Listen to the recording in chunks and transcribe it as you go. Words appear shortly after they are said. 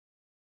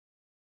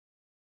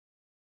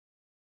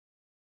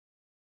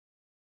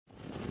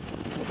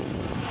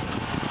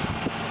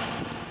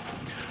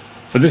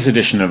For this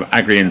edition of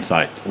Agri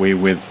Insight, we're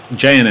with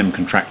J&M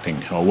Contracting,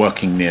 who are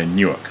working near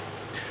Newark.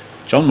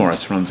 John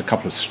Morris runs a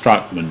couple of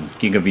Strautman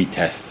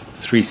GigaVTES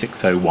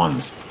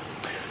 3601s.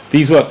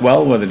 These work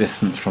well where the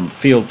distance from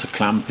field to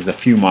clamp is a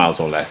few miles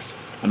or less,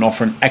 and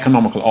offer an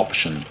economical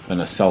option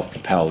than a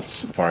self-propelled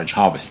forage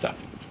harvester.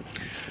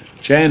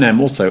 J&M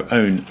also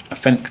own a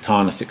Fendt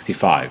Katana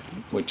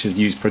 65, which is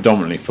used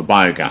predominantly for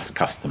biogas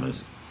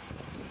customers.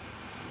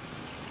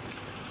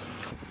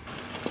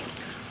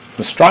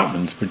 The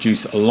Strautmans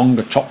produce a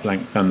longer chop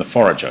length than the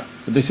Forager,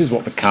 but this is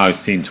what the cows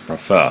seem to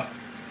prefer.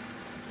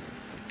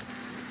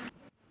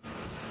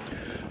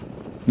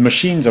 The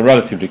machines are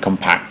relatively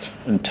compact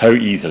and tow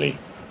easily.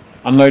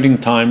 Unloading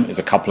time is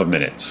a couple of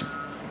minutes.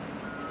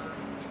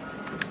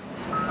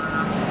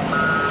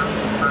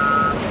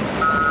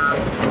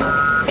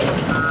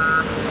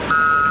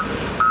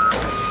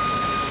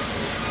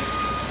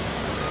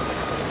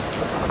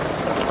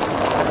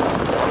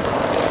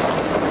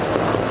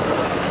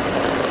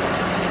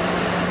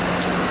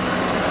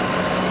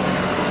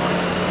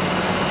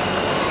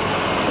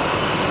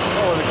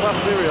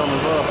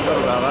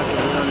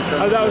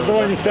 Oh, that was the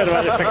one you said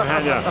about the second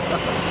hand,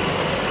 yeah.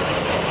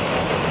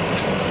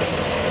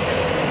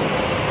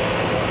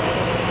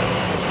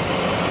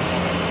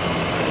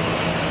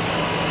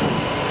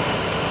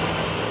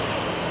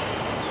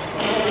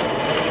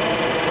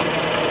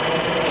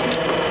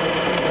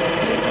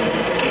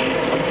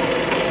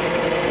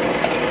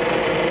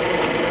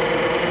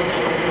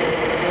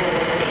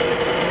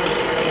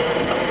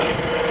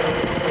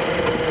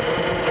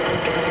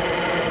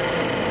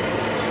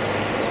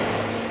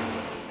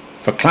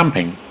 For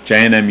clamping,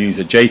 J&M use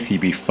a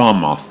JCB Farm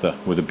Master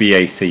with a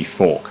BAC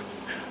fork.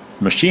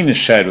 The machine is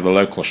shared with a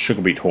local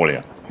sugar beet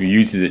haulier, who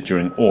uses it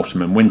during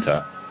autumn and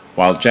winter,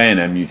 while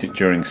J&M use it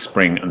during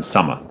spring and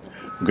summer,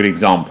 a good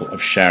example of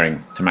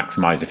sharing to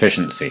maximise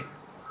efficiency.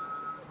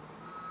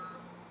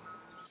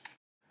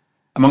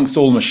 Amongst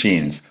all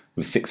machines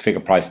with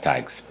six-figure price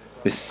tags,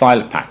 this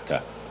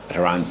Silapactor at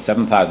around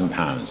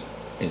 £7,000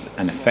 is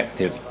an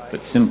effective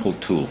but simple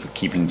tool for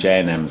keeping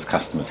J&M's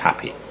customers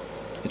happy.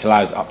 It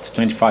allows up to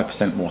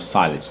 25% more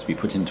silage to be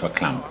put into a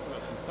clamp,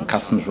 and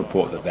customers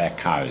report that their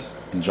cows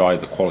enjoy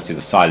the quality of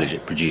the silage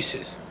it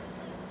produces.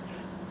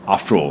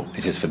 After all,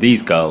 it is for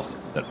these girls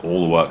that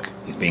all the work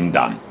is being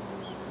done.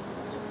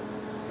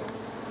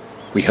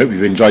 We hope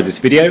you've enjoyed this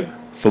video.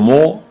 For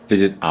more,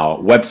 visit our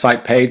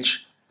website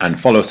page and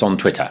follow us on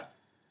Twitter.